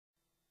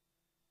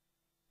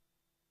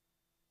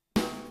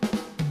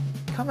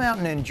Come out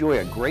and enjoy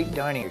a great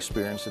dining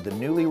experience at the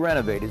newly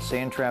renovated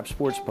Sandtrap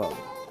Sports Pub.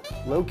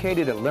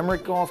 Located at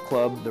Limerick Golf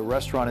Club, the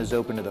restaurant is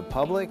open to the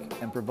public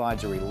and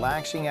provides a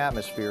relaxing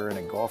atmosphere in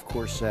a golf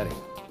course setting.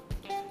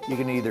 You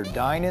can either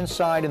dine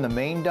inside in the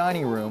main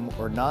dining room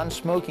or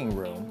non-smoking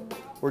room,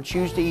 or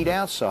choose to eat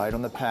outside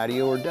on the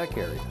patio or deck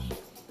areas.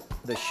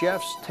 The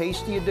chef's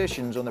tasty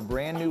additions on the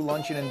brand new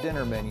luncheon and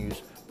dinner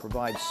menus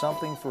provide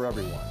something for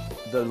everyone.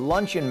 The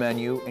luncheon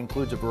menu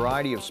includes a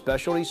variety of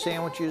specialty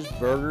sandwiches,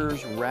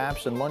 burgers,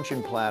 wraps, and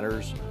luncheon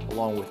platters,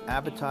 along with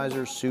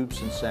appetizers,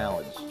 soups, and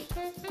salads.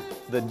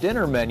 The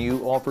dinner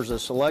menu offers a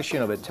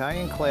selection of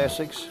Italian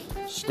classics,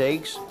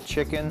 steaks,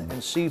 chicken,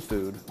 and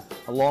seafood,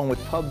 along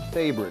with pub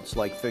favorites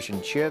like fish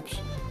and chips,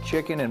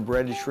 chicken, and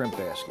breaded shrimp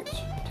baskets.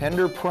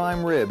 Tender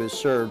prime rib is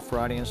served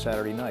Friday and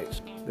Saturday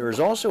nights. There is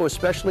also a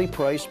specially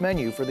priced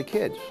menu for the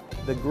kids.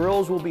 The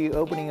grills will be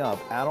opening up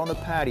out on the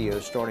patio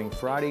starting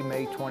Friday,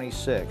 May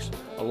 26th,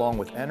 along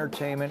with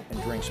entertainment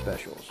and drink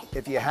specials.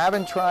 If you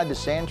haven't tried the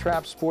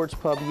Sandtrap Sports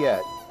Pub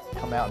yet,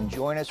 come out and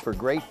join us for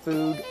great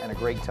food and a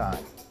great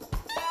time.